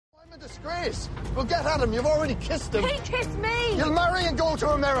I'm a disgrace. Well, get at him. You've already kissed him. He kissed me. You'll marry and go to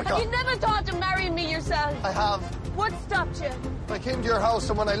America. Have you never thought of marrying me yourself? I have. What stopped you? I came to your house,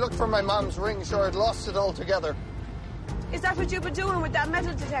 and when I looked for my mom's ring, sure, I'd lost it altogether. Is that what you've been doing with that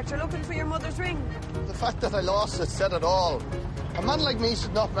metal detector, looking for your mother's ring? The fact that I lost it said it all. A man like me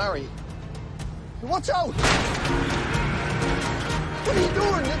should not marry. Watch out! What are you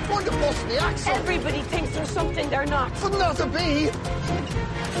doing? You're going to bust the axle. Everybody thinks there's something they're not. But not to be.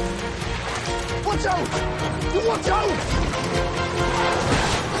 Watch out! You watch out!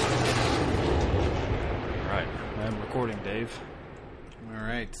 All right, I'm recording, Dave. All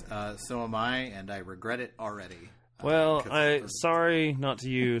right, so am I, and I regret it already. Well, sorry not to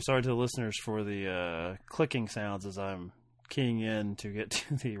you, sorry to the listeners for the clicking sounds as I'm keying in to get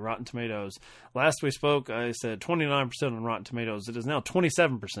to the Rotten Tomatoes. Last we spoke, I said 29% on Rotten Tomatoes. It is now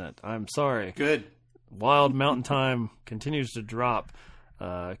 27%. I'm sorry. Good. Wild Mountain Time continues to drop.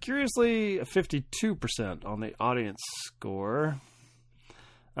 Curiously, 52% on the audience score.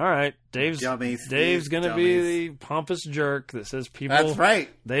 All right, Dave's going to be the pompous jerk that says people. That's right.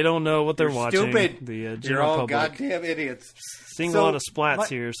 They don't know what they're watching. Stupid. The general You're all public. goddamn idiots. Seeing a lot of splats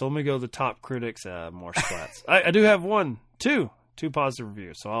here, so let me go to the top critics. More splats. I do have two positive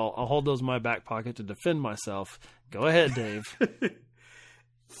reviews, so I'll hold those in my back pocket to defend myself. Go ahead, Dave.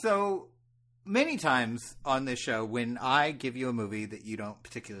 So many times on this show, when I give you a movie that you don't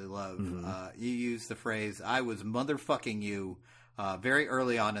particularly love, you use the phrase, I was motherfucking you very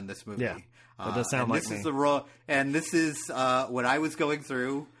early on in this movie. Yeah, that does sound like this me. Is the raw, and this is what I was going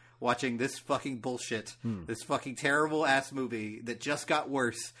through watching this fucking bullshit, this fucking terrible ass movie that just got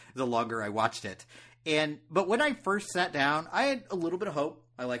worse the longer I watched it. But when I first sat down, I had a little bit of hope.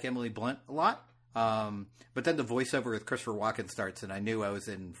 I like Emily Blunt a lot. But then the voiceover with Christopher Walken starts, and I knew I was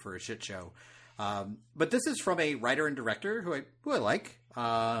in for a shit show. But this is from a writer and director who I like.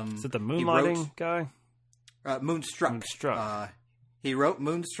 Is it the Moonlighting guy? Moonstruck. Moonstruck. He wrote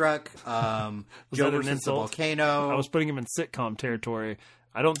Moonstruck. Joe versus the Volcano. I was putting him in sitcom territory.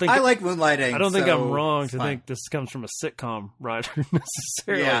 I don't think I like Moonlighting. I don't think I'm wrong to fine. think this comes from a sitcom writer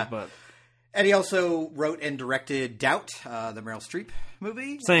necessarily. Yeah. But And he also wrote and directed Doubt, the Meryl Streep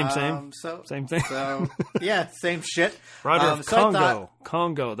movie. Same thing. So yeah, same shit. Writer of Congo.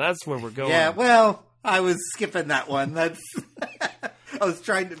 Congo. That's where we're going. Yeah. Well, I was skipping that one. That's. I was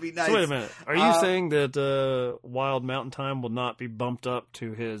trying to be nice. So wait a minute. Are you saying that Wild Mountain Time will not be bumped up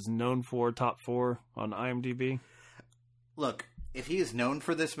to his known for top 4 on IMDb? Look, if he is known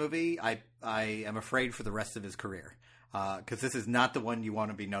for this movie, I am afraid for the rest of his career. Because this is not the one you want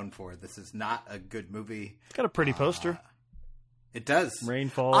to be known for. This is not a good movie. It's got a pretty poster. It does.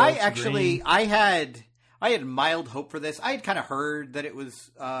 Rainfall. I had mild hope for this. I had kind of heard that it was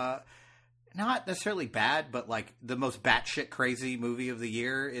not necessarily bad, but like the most batshit crazy movie of the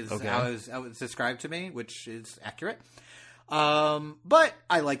year is how it was described to me, which is accurate. But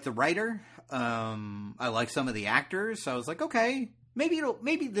I like the writer. I like some of the actors. So I was like, okay, maybe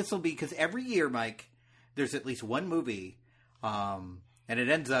this will be, because every year, Mike, there's at least one movie, and it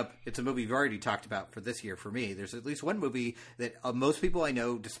ends up, it's a movie we've already talked about for this year for me. There's at least one movie that most people I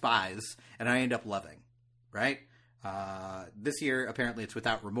know despise, and I end up loving, right? This year, apparently, it's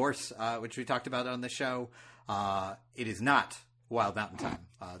Without Remorse, which we talked about on the show. It is not Wild Mountain Time.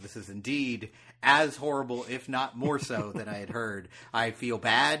 This is indeed as horrible, if not more so, than I had heard. I feel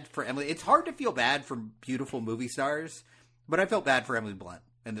bad for Emily. It's hard to feel bad for beautiful movie stars, but I felt bad for Emily Blunt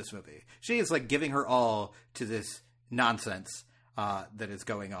in this movie. She is like giving her all to this nonsense that is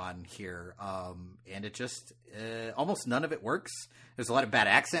going on here. And it just, almost none of it works. There's a lot of bad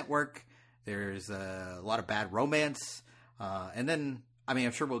accent work. There's a lot of bad romance. And then, I mean,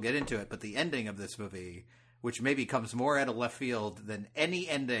 I'm sure we'll get into it, but the ending of this movie, which maybe comes more out of left field than any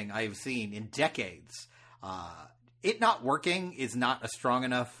ending I've seen in decades. It not working is not a strong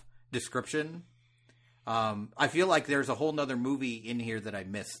enough description. I feel like there's a whole nother movie in here that I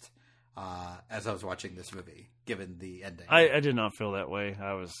missed as I was watching this movie, given the ending. I did not feel that way.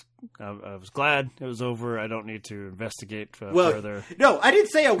 I was glad it was over. I don't need to investigate further. No, I didn't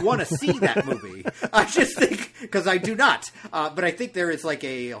say I want to see that movie. I just think, because I do not. But I think there is like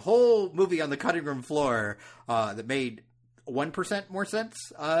a whole movie on the cutting room floor that made 1% more sense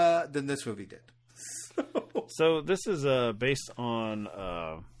than this movie did. So this is based on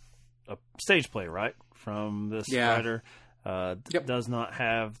a stage play, right? From this writer. Does not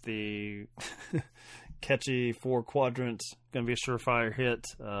have the catchy 4 quadrants, gonna be a surefire hit,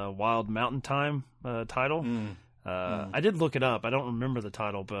 Wild Mountain Time title. I did look it up. I don't remember the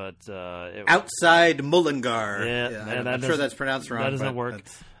title, but Outside Mullingar. I'm sure that's pronounced wrong. That doesn't work.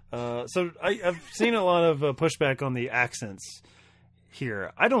 So I've seen a lot of pushback on the accents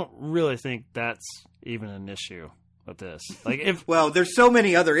here. I don't really think that's even an issue with this. Like, if well, there's so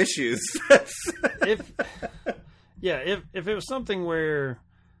many other issues. if it was something where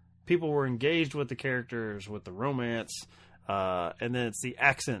people were engaged with the characters, with the romance, and then it's the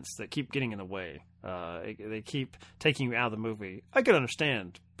accents that keep getting in the way. They keep taking you out of the movie. I could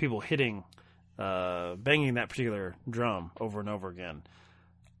understand people banging that particular drum over and over again.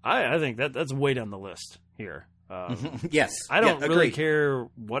 I think that's way down the list here. Yes, I don't really care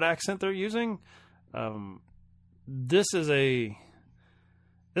what accent they're using. This is a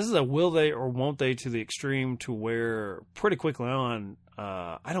will they or won't they to the extreme, to where pretty quickly on,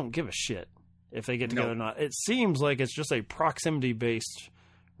 I don't give a shit if they get together or not. It seems like it's just a proximity based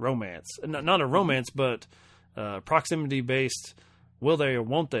romance, not a romance, but proximity based. Will they or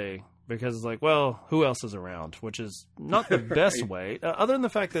won't they? Because it's like, well, who else is around? Which is not the best way, other than the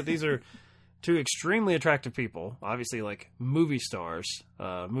fact that these are two extremely attractive people, obviously like movie stars,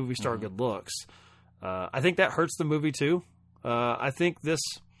 movie star good looks. I think that hurts the movie too. I think the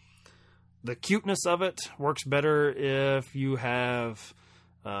cuteness of it works better if you have,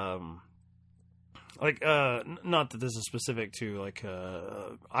 not that this is specific to like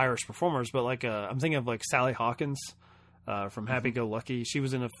Irish performers, but like I'm thinking of like Sally Hawkins from Happy Go Lucky. She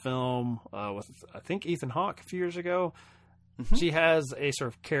was in a film with, I think, Ethan Hawke a few years ago. She has a sort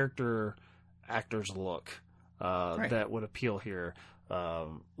of character actor's look that would appeal here.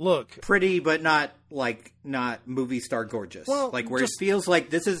 Look, pretty, but not movie star gorgeous. Well, like where it feels like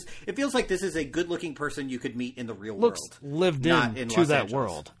this is a good looking person you could meet in the real world. Lived in to that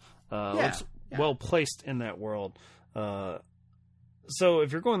world. Looks well placed in that world. So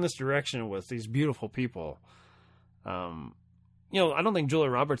if you're going this direction with these beautiful people, I don't think Julia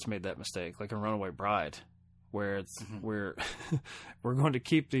Roberts made that mistake, like in Runaway Bride, where it's we're going to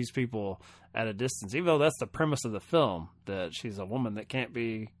keep these people at a distance, even though that's the premise of the film, that she's a woman that can't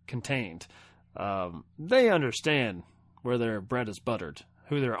be contained. They understand where their bread is buttered,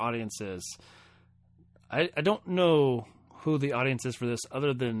 who their audience is. I don't know who the audience is for this,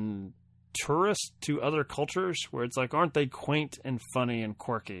 other than tourists to other cultures, where it's like, aren't they quaint and funny and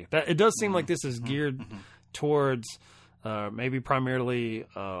quirky? That it does seem like this is geared towards maybe primarily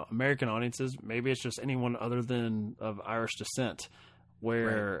American audiences. Maybe it's just anyone other than of Irish descent,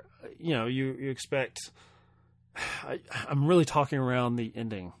 where you expect. I'm really talking around the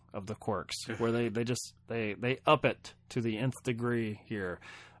ending of the quirks, where they up it to the nth degree here.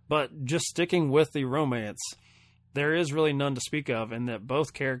 But just sticking with the romance, there is really none to speak of, in that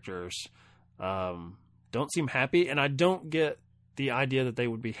both characters don't seem happy, and I don't get the idea that they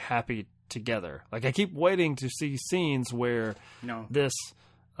would be happy together. Like, I keep waiting to see scenes where this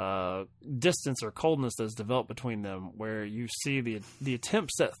distance or coldness that's developed between them, where you see the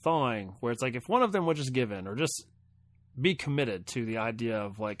attempts at thawing, where it's like, if one of them would just give in or just be committed to the idea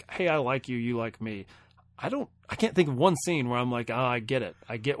of like, hey, I like you, you like me. I can't think of one scene where I'm like, I get it.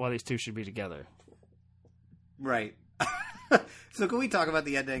 I get why these two should be together. Right. So can we talk about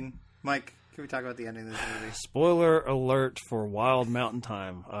the ending, Mike? Can we talk about the ending of this movie? Spoiler alert for Wild Mountain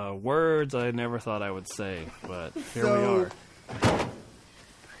Time. Words I never thought I would say, but here we are.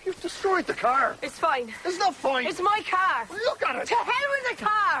 You've destroyed the car. It's fine. It's not fine. It's my car. Look at it. To hell with the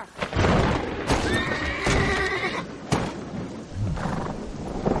car.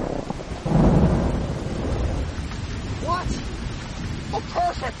 What? Oh,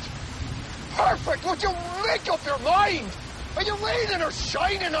 perfect. Perfect. Would you make up your mind? Are you raining or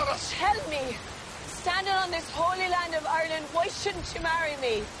shining on us? Tell me, standing on this holy land of Ireland, why shouldn't you marry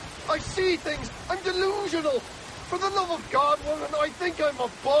me? I see things. I'm delusional. For the love of God, woman, I think I'm a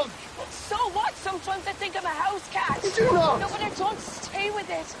bug. So what? Sometimes I think I'm a house cat. You do not. No, but I don't stay with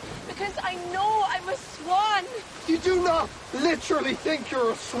it, because I know I'm a swan. You do not literally think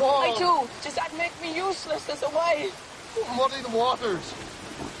you're a swan. I do. Just that make me useless as a wife. Muddy the waters.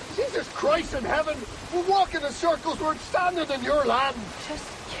 Jesus Christ in heaven. We're walking in circles. We're standing in your land. Just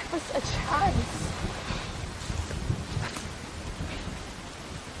give us a chance.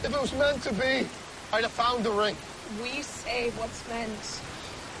 If it was meant to be, I'd have found the ring. We say what's meant.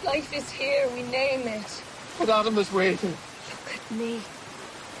 Life is here, we name it. But Adam is waiting. Look at me.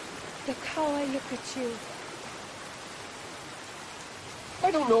 Look how I look at you.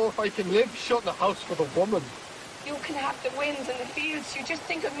 I don't know if I can live shut in a house with a woman. You can have the winds and the fields. You just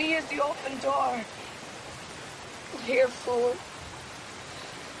think of me as the open door. Here, fool.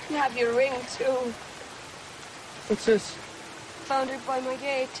 And have your ring, too. What's this? Found it by my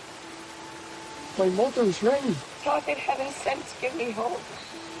gate. My mother's ring. Thought they'd heaven sent to give me hope.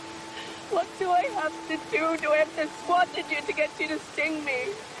 What do I have to do? Do I have to swat at you to get you to sting me?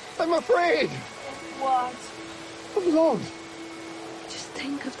 I'm afraid. What? Of love. Just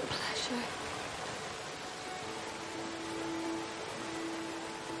think of the pleasure.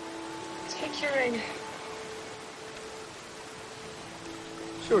 Take your ring.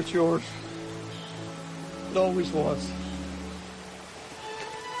 Sure, it's yours. It always was.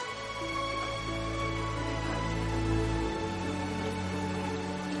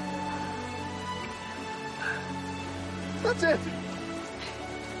 That's it.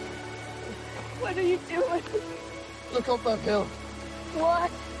 What are you doing? Look up that hill.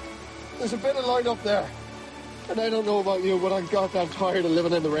 What? There's a bit of light up there. And I don't know about you, but I'm goddamn tired of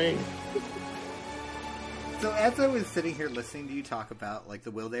living in the rain. So as I was sitting here listening to you talk about, like, the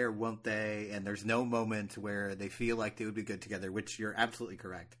will they or won't they, and there's no moment where they feel like they would be good together, which you're absolutely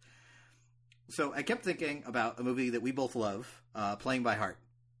correct. So I kept thinking about a movie that we both love, Playing by Heart,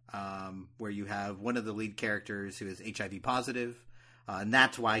 where you have one of the lead characters who is HIV positive, and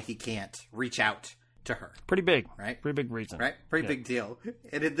that's why he can't reach out to her. Pretty big. Right? Pretty big reason. Right? Pretty big deal.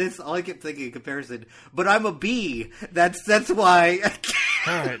 And in this, all I kept thinking in comparison, but I'm a bee. That's why.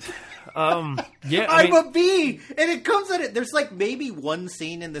 All right. Yeah, I'm a bee, and it comes at it. There's like maybe one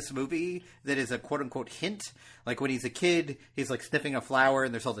scene in this movie that is a quote unquote hint. Like when he's a kid, he's like sniffing a flower,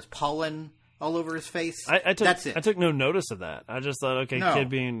 and there's all this pollen all over his face. That's it. I took no notice of that. I just thought, okay, kid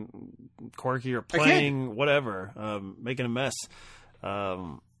being quirky or playing whatever, making a mess.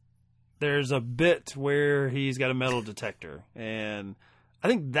 There's a bit where he's got a metal detector, and I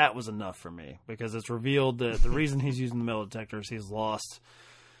think that was enough for me because it's revealed that the reason he's using the metal detector is he's lost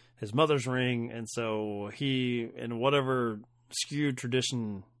his mother's ring, and so he, in whatever skewed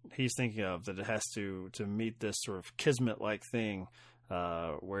tradition he's thinking of, that it has to meet this sort of kismet-like thing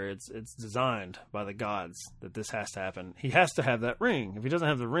where it's designed by the gods that this has to happen. He has to have that ring. If he doesn't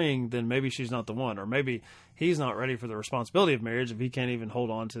have the ring, then maybe she's not the one, or maybe he's not ready for the responsibility of marriage if he can't even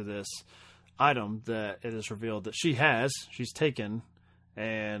hold on to this item that it is revealed that she's taken.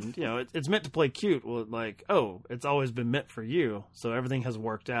 And, you know, it's meant to play cute. Well, like, oh, it's always been meant for you. So everything has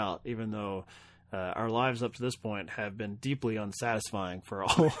worked out, even though our lives up to this point have been deeply unsatisfying for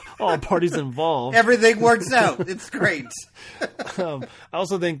all parties involved. Everything works out. It's great. I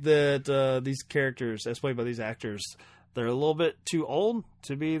also think that these characters, as played by these actors, they're a little bit too old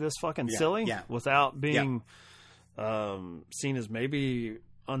to be this fucking silly without being seen as maybe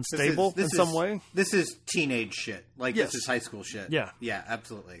unstable in some way. This is teenage shit. Like, this is high school shit. Yeah. Yeah,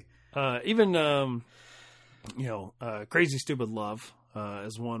 absolutely. Even, Crazy Stupid Love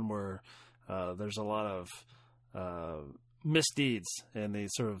is one where there's a lot of misdeeds and the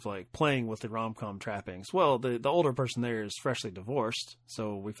sort of like playing with the rom-com trappings. Well, the older person there is freshly divorced,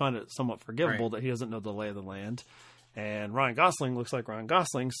 so we find it somewhat forgivable that he doesn't know the lay of the land. And Ryan Gosling looks like Ryan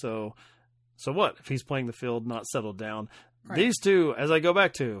Gosling, so what if he's playing the field, not settled down? Right. These two, as I go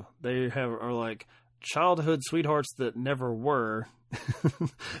back to, are like childhood sweethearts that never were,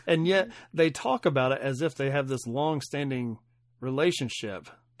 and yet they talk about it as if they have this long-standing relationship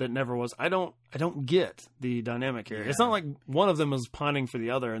that never was. I don't get the dynamic here. Yeah. It's not like one of them is pining for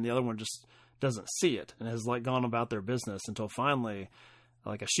the other and the other one just doesn't see it and has like gone about their business until finally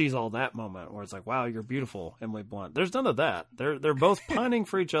like a she's all that moment where it's like, wow, you're beautiful, Emily Blunt. There's none of that. They're both pining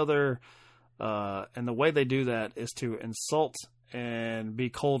for each other. And the way they do that is to insult and be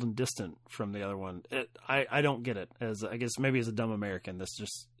cold and distant from the other one. I don't get it. As I guess maybe as a dumb American, this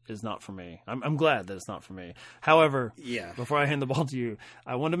just is not for me. I'm glad that it's not for me. However, before I hand the ball to you,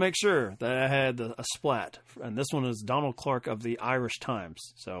 I wanted to make sure that I had a splat. And this one is Donald Clark of the Irish Times.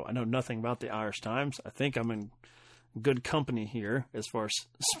 So I know nothing about the Irish Times. I think I'm in good company here as far as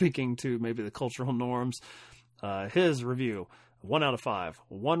speaking to maybe the cultural norms. His review, 1 out of 5.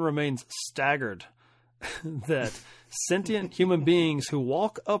 One remains staggered that sentient human beings who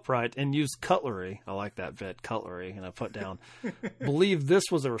walk upright and use cutlery, I like that bit, cutlery, and I put down, believe this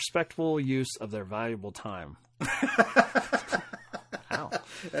was a respectful use of their valuable time. Wow.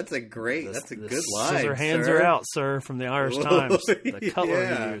 That's a good line. Scissor hands are out, sir, from the Irish Times. The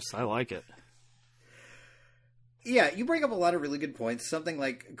cutlery use, I like it. Yeah, you bring up a lot of really good points. Something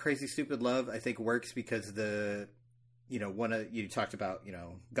like Crazy Stupid Love, I think, works because you talked about,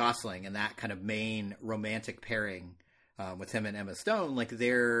 Gosling and that kind of main romantic pairing with him and Emma Stone. Like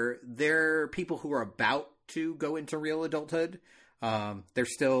they're people who are about to go into real adulthood. They're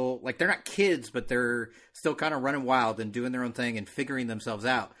still like, they're not kids, but they're still kind of running wild and doing their own thing and figuring themselves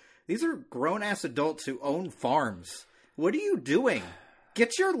out. These are grown ass adults who own farms. What are you doing?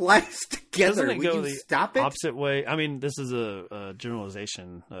 Get your lives together. Doesn't it go the stop it? Opposite way. I mean, this is a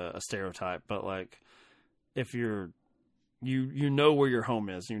generalization, a stereotype, but like if you know where your home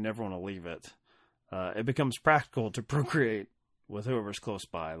is and you never want to leave it, it becomes practical to procreate with whoever's close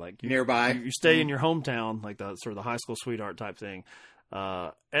by. Like nearby. You stay in your hometown, like the sort of the high school sweetheart type thing.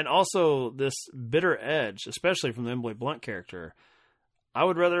 And also this bitter edge, especially from the Emily Blunt character. I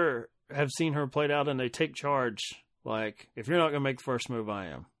would rather have seen her played out in a take charge, like, if you're not going to make the first move, I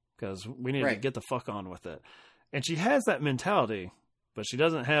am, because we need to get the fuck on with it. And she has that mentality, but she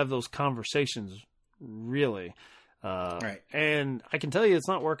doesn't have those conversations, really. And I can tell you it's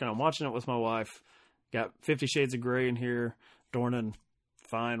not working. I'm watching it with my wife. Got 50 Shades of Grey in here. Dornan,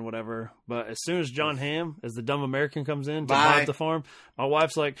 fine, whatever. But as soon as John Hamm, as the dumb American, comes in to buy the farm, my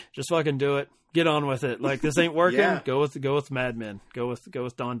wife's like, just fucking do it. Get on with it. Like, this ain't working. Go with Mad Men. Go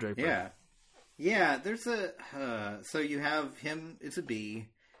with Don Draper. Yeah. There's so you have him is a bee,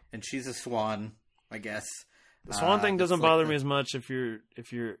 and she's a swan, I guess. The swan thing doesn't bother me as much if you're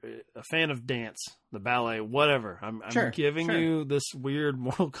a fan of dance, the ballet, whatever. I'm giving you this weird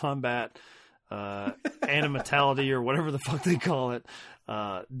Mortal Kombat animatality or whatever the fuck they call it.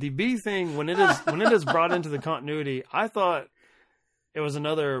 The bee thing, when it is brought into the continuity, I thought it was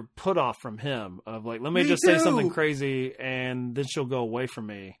another put off from him of like, let me just say something crazy and then she'll go away from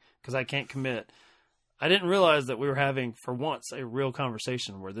me because I can't commit. I didn't realize that we were having, for once, a real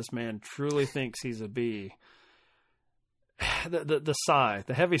conversation where this man truly thinks he's a bee. The sigh,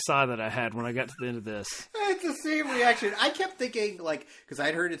 the heavy sigh that I had when I got to the end of this. It's the same reaction. I kept thinking, like, because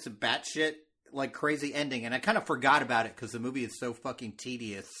I'd heard it's a batshit, like, crazy ending, and I kind of forgot about it because the movie is so fucking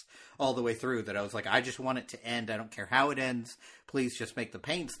tedious all the way through that I was like, I just want it to end. I don't care how it ends. Please just make the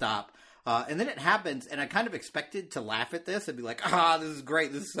pain stop. And then it happens, and I kind of expected to laugh at this and be like, this is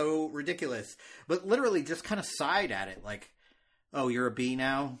great. This is so ridiculous. But literally just kind of sighed at it, like, oh, you're a bee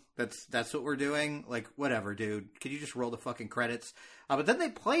now? That's what we're doing? Like, whatever, dude. Could you just roll the fucking credits? But then they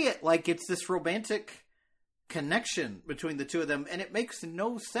play it like it's this romantic connection between the two of them, and it makes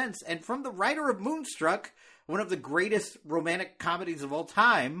no sense. And from the writer of Moonstruck, one of the greatest romantic comedies of all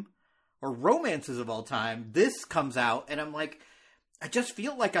time, or romances of all time, this comes out, and I'm like, I just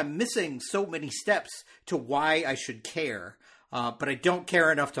feel like I'm missing so many steps to why I should care, but I don't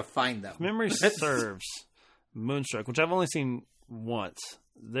care enough to find them. Memory serves, Moonstruck, which I've only seen once,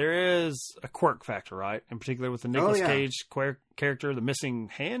 there is a quirk factor, right? In particular with the Nicolas Cage character, the missing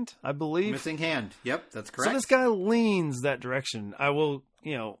hand, I believe. Missing hand. Yep, that's correct. So this guy leans that direction. I will,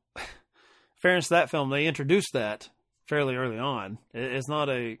 fairness to that film, they introduced that fairly early on. It's not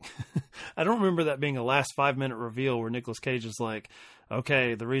I don't remember that being a last 5-minute reveal where Nicolas Cage is like,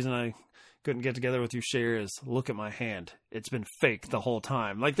 okay, the reason I couldn't get together with you, Cher, is look at my hand. It's been fake the whole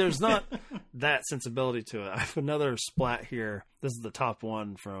time. Like, there's not that sensibility to it. I have another splat here. This is the top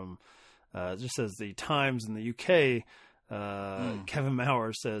one from, it just says the Times in the UK. Kevin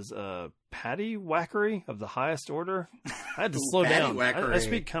Maurer says, patty whackery of the highest order. I had to slow down. I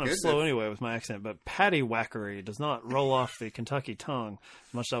speak kind of slow anyway with my accent, but patty whackery does not roll off the Kentucky tongue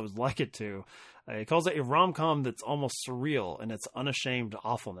as much as I would like it to. He calls it a rom-com that's almost surreal in its unashamed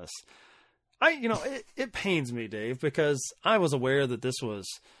awfulness. It pains me, Dave, because I was aware that this was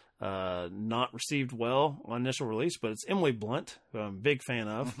not received well on initial release, but it's Emily Blunt, who I'm a big fan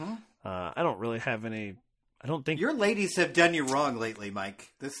of. Mm-hmm. I don't really have any. I don't think your ladies have done you wrong lately,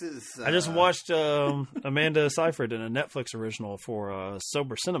 Mike. This is. I just watched Amanda Seyfried in a Netflix original for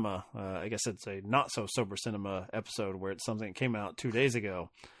Sober Cinema. I guess it's a not so sober cinema episode where it's something that came out 2 days ago.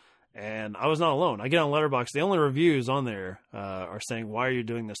 And I was not alone. I get on Letterboxd. The only reviews on there are saying, "Why are you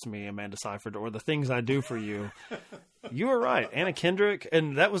doing this to me, Amanda Seyfried?" or "The things I do for you." You were right, Anna Kendrick,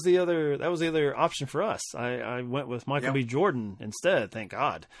 and that was the other option for us. I went with Michael B. Jordan instead. Thank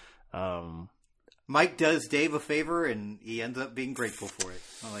God. Mike does Dave a favor, and he ends up being grateful for it.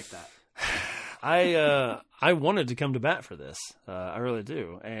 I like that. I wanted to come to bat for this. I really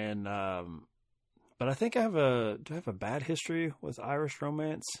do, and but I think do I have a bad history with Irish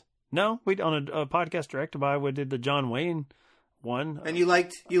romance? No, we on a podcast directed by we did the John Wayne one. And you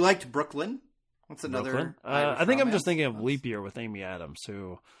liked Brooklyn. What's another? Brooklyn? I think I'm just thinking of Leap Year with Amy Adams,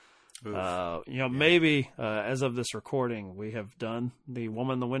 who, maybe as of this recording, we have done The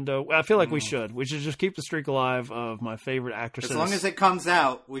Woman in the Window. I feel like we should. We should just keep the streak alive of my favorite actresses. As long as it comes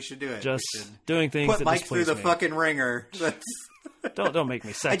out, we should do it. Just doing things put Mike through the fucking ringer. Don't make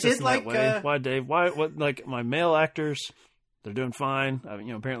me sexist in that way. Why, Dave? Why? What? Like my male actors, they're doing fine.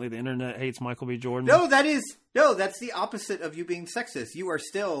 Apparently the internet hates Michael B. Jordan. That's the opposite of you being sexist. You are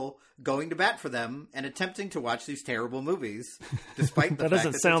still going to bat for them and attempting to watch these terrible movies, despite the that fact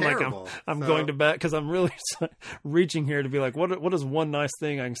doesn't that sound they're like terrible. I'm going to bat because I'm really reaching here to be like, what is one nice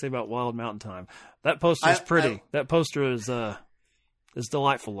thing I can say about Wild Mountain Time? That poster is pretty. That poster is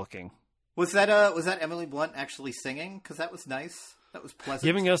delightful looking. Was that Emily Blunt actually singing? Because that was nice. That was pleasant.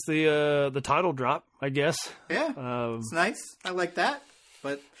 Giving us the title drop, I guess. Yeah, it's nice. I like that.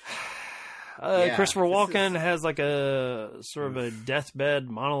 But Christopher Walken has like a sort of a deathbed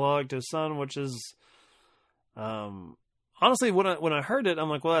monologue to his son, which is, honestly, when I heard it, I'm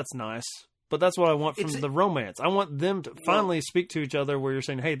like, well, that's nice. But that's what I want from the romance. I want them to finally speak to each other where you're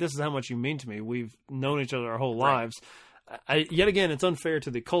saying, hey, this is how much you mean to me. We've known each other our whole lives. Yet again, it's unfair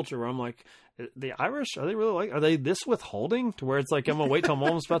to the culture where I'm like, the Irish, are they this withholding to where it's like, I'm going to wait till I'm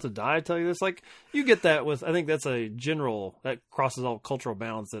almost about to die to tell you this? Like, you get that with, I think that's a general, that crosses all cultural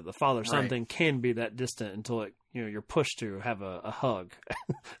bounds, that the father-son thing can be that distant until you're pushed to have a hug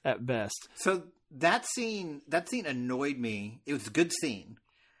at best. So that scene annoyed me. It was a good scene.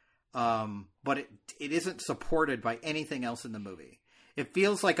 But it isn't supported by anything else in the movie. It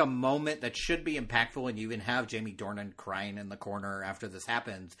feels like a moment that should be impactful, and you even have Jamie Dornan crying in the corner after this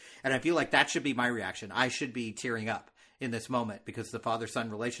happens. And I feel like that should be my reaction. I should be tearing up in this moment because the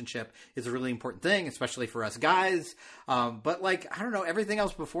father-son relationship is a really important thing, especially for us guys. But like, I don't know, everything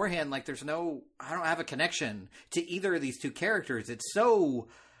else beforehand, like I don't have a connection to either of these two characters. It's so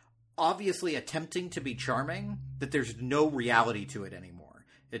obviously attempting to be charming that there's no reality to it anymore.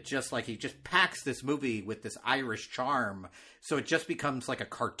 It's just like he just packs this movie with this Irish charm, so it just becomes like a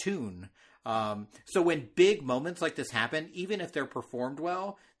cartoon. So when big moments like this happen, even if they're performed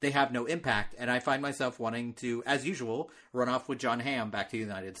well, they have no impact. And I find myself wanting to, as usual, run off with Jon Hamm back to the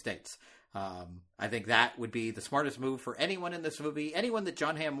United States. I think that would be the smartest move for anyone in this movie. Anyone that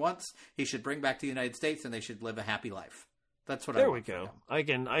Jon Hamm wants, he should bring back to the United States, and they should live a happy life. That's what I want. There we go. I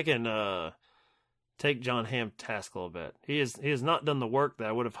can take Jon Hamm to task a little bit. He has not done the work that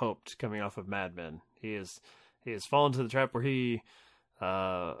I would have hoped coming off of Mad Men. He has fallen into the trap where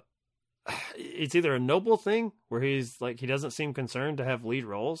it's either a noble thing where he's like, he doesn't seem concerned to have lead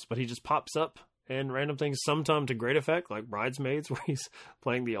roles, but he just pops up in random things, sometimes to great effect, like Bridesmaids, where he's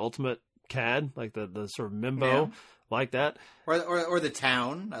playing the ultimate cad, like the sort of Mimbo, like that. Or the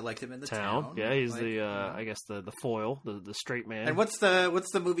Town. I liked him in the Town. Yeah, he's I guess the foil, the straight man. And what's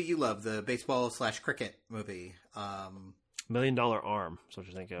the movie you love? The baseball/cricket movie. $1 Million Arm. That's what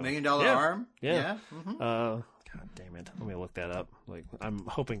you think of. $1 Million Arm. Yeah. Mm-hmm. God damn it! Let me look that up. Like, I'm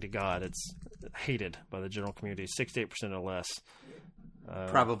hoping to God it's hated by the general community. 68% or less.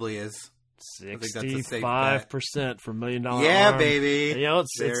 Probably is. 65% for $1 Million Arm. Yeah, baby.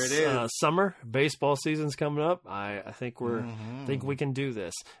 It's summer. Baseball season's coming up. I think think we can do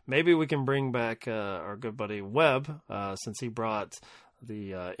this. Maybe we can bring back our good buddy Webb, since he brought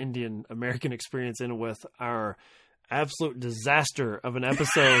the Indian American experience in with our absolute disaster of an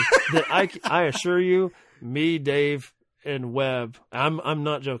episode that I assure you, me, Dave, and Webb, I'm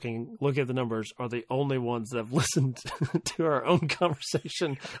not joking, look at the numbers, are the only ones that have listened to our own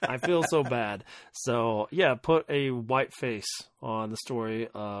conversation. I feel so bad. So yeah, put a white face on the story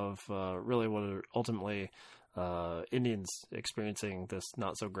of really what are ultimately Indians experiencing this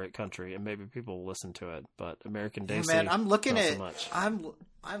not so great country, and maybe people will listen to it. But American Daisy, man, I'm looking not at so much.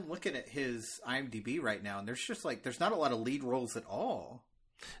 I'm looking at his IMDb right now, and there's not a lot of lead roles at all.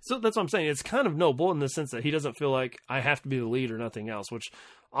 So that's what I'm saying. It's kind of noble in the sense that he doesn't feel like I have to be the lead or nothing else, which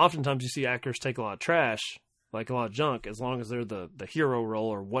oftentimes you see actors take a lot of trash, like a lot of junk, as long as they're the hero role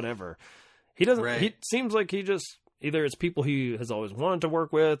or whatever. He doesn't. Right. He seems like he just, either it's people he has always wanted to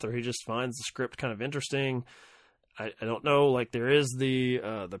work with, or he just finds the script kind of interesting. I don't know. Like, there is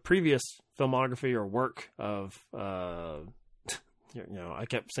the previous filmography or work of I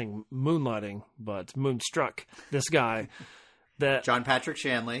kept saying Moonlighting, but Moonstruck. This guy. That John Patrick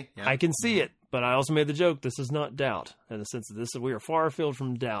Shanley. Yeah. I can see it, but I also made the joke, this is not Doubt, in the sense that we are far afield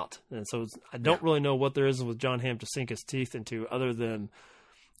from Doubt. And so I don't really know what there is with Jon Hamm to sink his teeth into, other than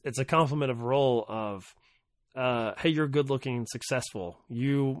it's a compliment of role of, hey, you're good looking and successful.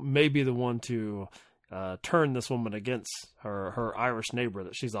 You may be the one to turn this woman against her Irish neighbor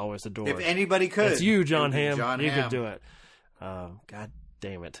that she's always adored. If anybody could. It's you, Jon Hamm. You could do it. God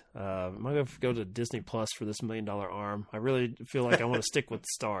damn it. I'm going to go to Disney Plus for this $1 Million Arm. I really feel like I want to stick with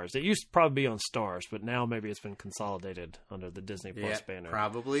Stars. It used to probably be on Stars, but now maybe it's been consolidated under the Disney Plus banner.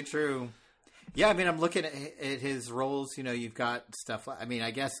 Probably true. Yeah, I mean, I'm looking at his roles. You know, you've got stuff. I mean,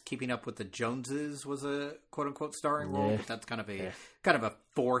 I guess Keeping Up with the Joneses was a quote unquote starring role, but that's kind of a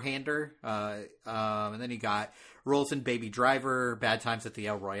four-hander. And then you got roles in Baby Driver, Bad Times at the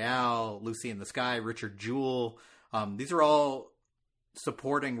El Royale, Lucy in the Sky, Richard Jewell. These are all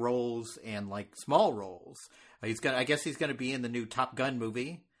supporting roles and like small roles. I guess he's going to be in the new Top Gun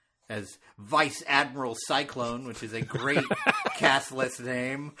movie as Vice Admiral Cyclone, which is a great cast list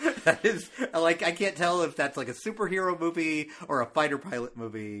name. That is, like, I can't tell if that's like a superhero movie or a fighter pilot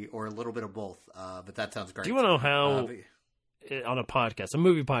movie or a little bit of both. But that sounds great. Do you want to know how on a podcast, a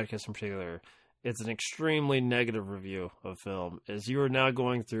movie podcast in particular, it's an extremely negative review of film, is you are now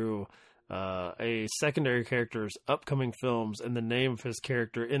going through a secondary character's upcoming films and the name of his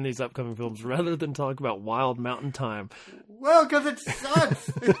character in these upcoming films rather than talk about Wild Mountain Time. Well, because it sucks.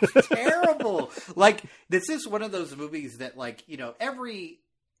 It's terrible. Like, this is one of those movies that, like, you know, every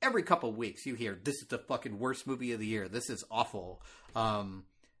couple weeks you hear, this is the fucking worst movie of the year. This is awful.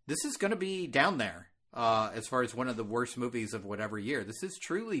 This is going to be down there as far as one of the worst movies of whatever year. This is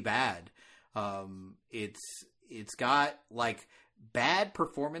truly bad. It's got, like, bad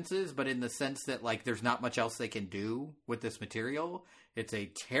performances, but in the sense that, like, there's not much else they can do with this material. It's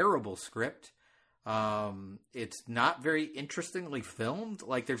a terrible script. It's not very interestingly filmed.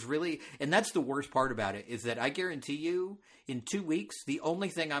 Like, there's really, and that's the worst part about it, is that I guarantee you, in 2 weeks, the only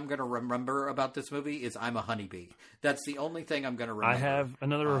thing I'm going to remember about this movie is I'm a honeybee. That's the only thing I'm going to remember. I have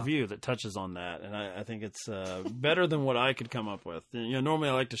another review that touches on that, and I think it's better than what I could come up with. You know, normally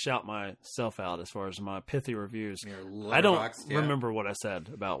I like to shout myself out as far as my pithy reviews. I don't remember what I said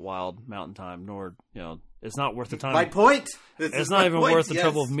about Wild Mountain Time, nor, you know, it's not worth the time. My point. It's not even worth the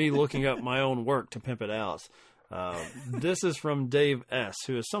trouble of me looking up my own work to pimp it out. This is from Dave S.,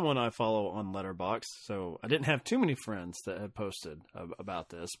 who is someone I follow on Letterboxd, so I didn't have too many friends that had posted about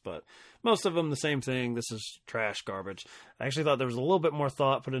this, but most of them the same thing. This is trash, garbage. I actually thought there was a little bit more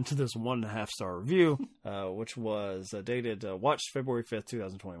thought put into this 1.5-star review, which was dated, watched February 5th,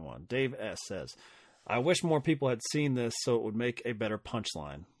 2021. Dave S. says, I wish more people had seen this so it would make a better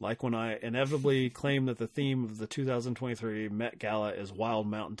punchline. Like when I inevitably claim that the theme of the 2023 Met Gala is Wild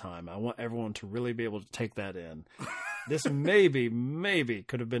Mountain Time. I want everyone to really be able to take that in. This maybe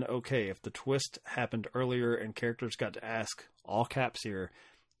could have been okay if the twist happened earlier and characters got to ask, all caps here,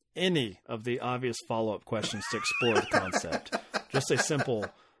 any of the obvious follow-up questions to explore the concept. Just a simple,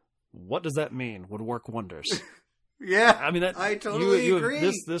 what does that mean, would work wonders. Yeah, I mean, I totally agree.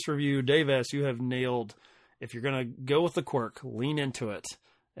 This review, Dave S., you have nailed. If you're going to go with the quirk, lean into it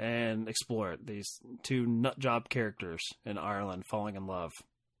and explore it. These two nut job characters in Ireland falling in love.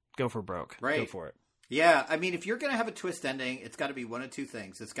 Go for broke. Right. Go for it. Yeah, I mean, if you're going to have a twist ending, it's got to be one of two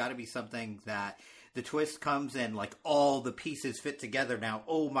things. It's got to be something that the twist comes in, like, all the pieces fit together now.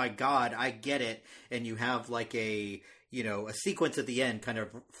 Oh, my God, I get it. And you have, like, a sequence at the end kind of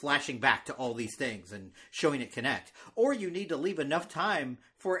flashing back to all these things and showing it connect. Or you need to leave enough time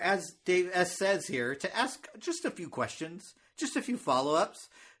for, as Dave S. says here, to ask just a few questions, just a few follow-ups.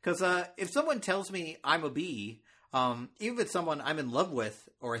 Because if someone tells me I'm a bee, even if it's someone I'm in love with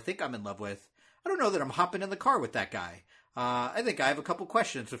or I think I'm in love with, I don't know that I'm hopping in the car with that guy. I think I have a couple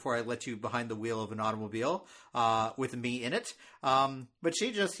questions before I let you behind the wheel of an automobile with me in it. But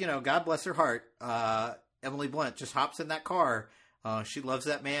she just, God bless her heart, Emily Blunt just hops in that car. She loves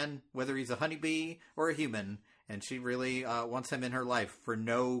that man, whether he's a honeybee or a human, and she really wants him in her life for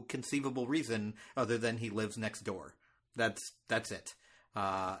no conceivable reason other than he lives next door. That's it.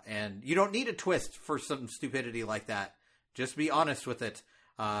 And you don't need a twist for some stupidity like that. Just be honest with it,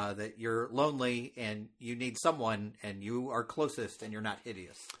 that you're lonely and you need someone and you are closest and you're not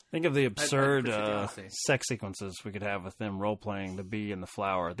hideous. Think of the absurd sex sequences we could have with them role-playing the bee and the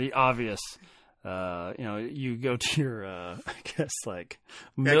flower. The obvious... you go to your, I guess, like...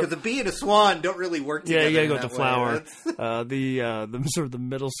 Yeah, because the bee and a swan don't really work together. Yeah, you gotta go with the flower. The sort of the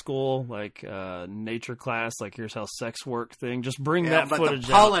middle school, like, nature class, like, here's how sex work thing. Just bring that footage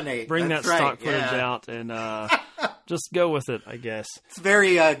out. Bring that stock footage out and just go with it, I guess. It's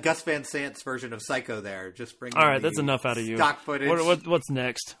very Gus Van Sant's version of Psycho there. Just bring all right, that's enough out of you. Stock footage. What's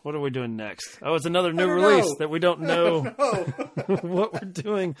next? What are we doing next? Oh, it's another new release that we don't know what we're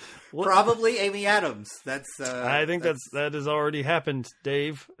doing. Probably Amy Adams. I think that has already happened,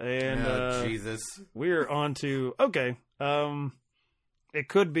 Dave. And Jesus, we're on to it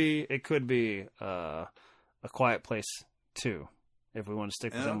could be A Quiet Place 2 if we want to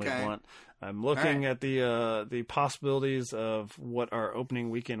stick with Emily Blunt. I'm looking at the possibilities of what our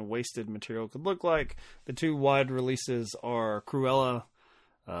opening weekend wasted material could look like. The two wide releases are Cruella,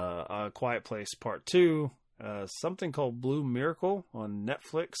 A Quiet Place Part 2, something called Blue Miracle on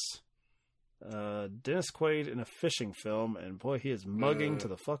Netflix, Dennis Quaid in a fishing film, and boy, he is mugging to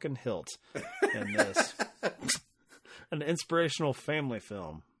the fucking hilt in this. An inspirational family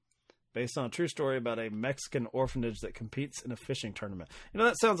film based on a true story about a Mexican orphanage that competes in a fishing tournament.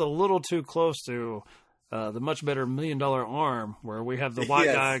 That sounds a little too close to the much better $1 Million Arm, where we have the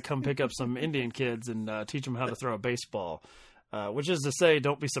white guy come pick up some Indian kids and teach them how to throw a baseball. Which is to say,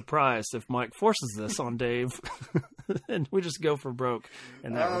 don't be surprised if Mike forces this on Dave and we just go for broke.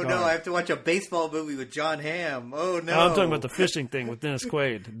 In that regard. No, I have to watch a baseball movie with John Hamm. Oh, no. I'm talking about the fishing thing with Dennis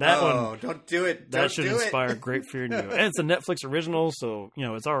Quaid. That one. Don't do it. That should inspire great fear in you. And it's a Netflix original, so,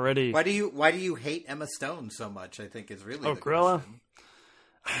 it's already... Why do you hate Emma Stone so much, I think is really the Cruella?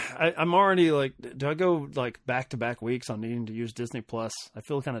 I'm already like, do I go like back-to-back weeks on needing to use Disney Plus? I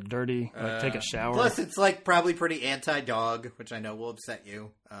feel kind of dirty. Like take a shower. Plus, it's like probably pretty anti-dog, which I know will upset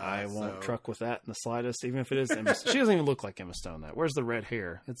you. I won't truck with that in the slightest, even if it is Emma. She doesn't even look like Emma Stone. Where's the red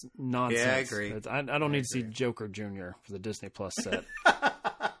hair? It's nonsense. Yeah, I agree. I don't need to see Joker Jr. for the Disney Plus set.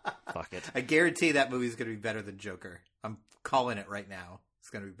 Fuck it. I guarantee that movie's going to be better than Joker. I'm calling it right now. It's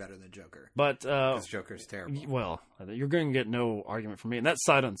going to be better than Joker. But because Joker's terrible. Well, you're going to get no argument from me, and that's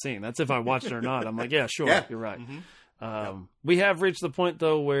sight unseen. That's if I watched it or not. I'm like, yeah, sure, you're right. Mm-hmm. We have reached the point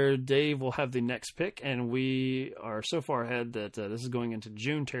though where Dave will have the next pick, and we are so far ahead that this is going into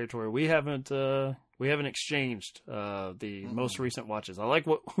June territory. We haven't exchanged the most recent watches. I like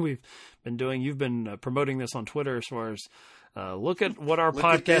what we've been doing. You've been promoting this on Twitter as far as. Look at what our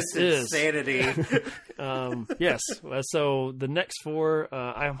podcast is. Insanity. Yes. So the next 4,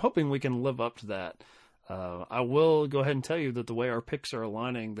 I'm hoping we can live up to that. I will go ahead and tell you that the way our picks are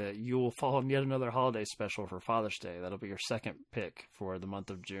aligning, that you will fall on yet another holiday special for Father's Day. That'll be your second pick for the month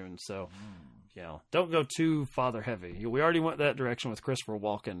of June. So, don't go too father heavy. We already went that direction with Christopher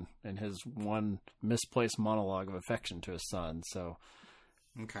Walken and his one misplaced monologue of affection to his son. So.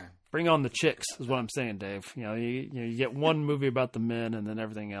 Okay. Bring on the chicks is what I'm saying, Dave. You get one movie about the men, and then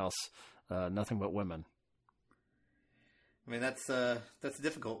everything else, nothing but women. I mean, that's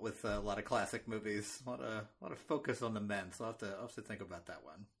difficult with a lot of classic movies. A lot of focus on the men. So I'll have to think about that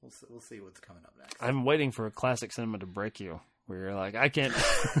one. We'll see what's coming up next. I'm waiting for a classic cinema to break you, where you're like, I can't.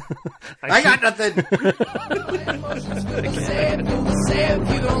 I got nothing.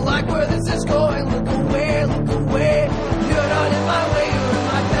 If you don't like where this is going, look away, look away. You're not in my way, you're in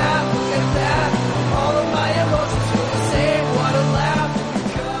my path. Look at that. All of my emotions feel the same. What a laugh.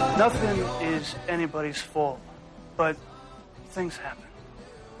 Nothing is anybody's fault, but things happen.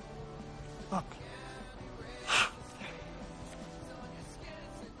 Look.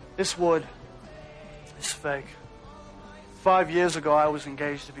 This wood is fake. 5 years ago, I was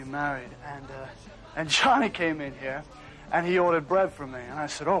engaged to be married, and Johnny came in here, and he ordered bread from me, and I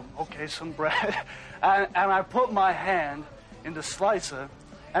said, "Oh, okay, some bread," and I put my hand in the slicer,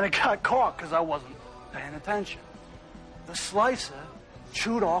 and it got caught because I wasn't paying attention. The slicer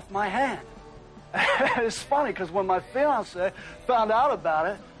chewed off my hand. It's funny because when my fiance found out about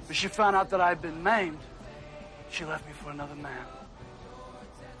it, when she found out that I'd been maimed, she left me for another man.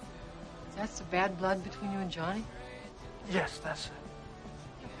 That's the bad blood between you and Johnny? Yes, that's it.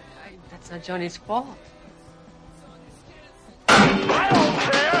 That's not Johnny's fault. I don't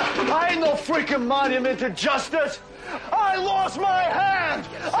care! I ain't no freaking monument to justice! I lost my hand!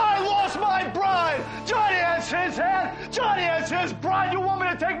 I lost my bride! Johnny has his hand! Johnny has his bride! You want me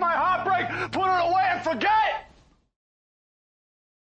to take my heartbreak, put it away, and forget?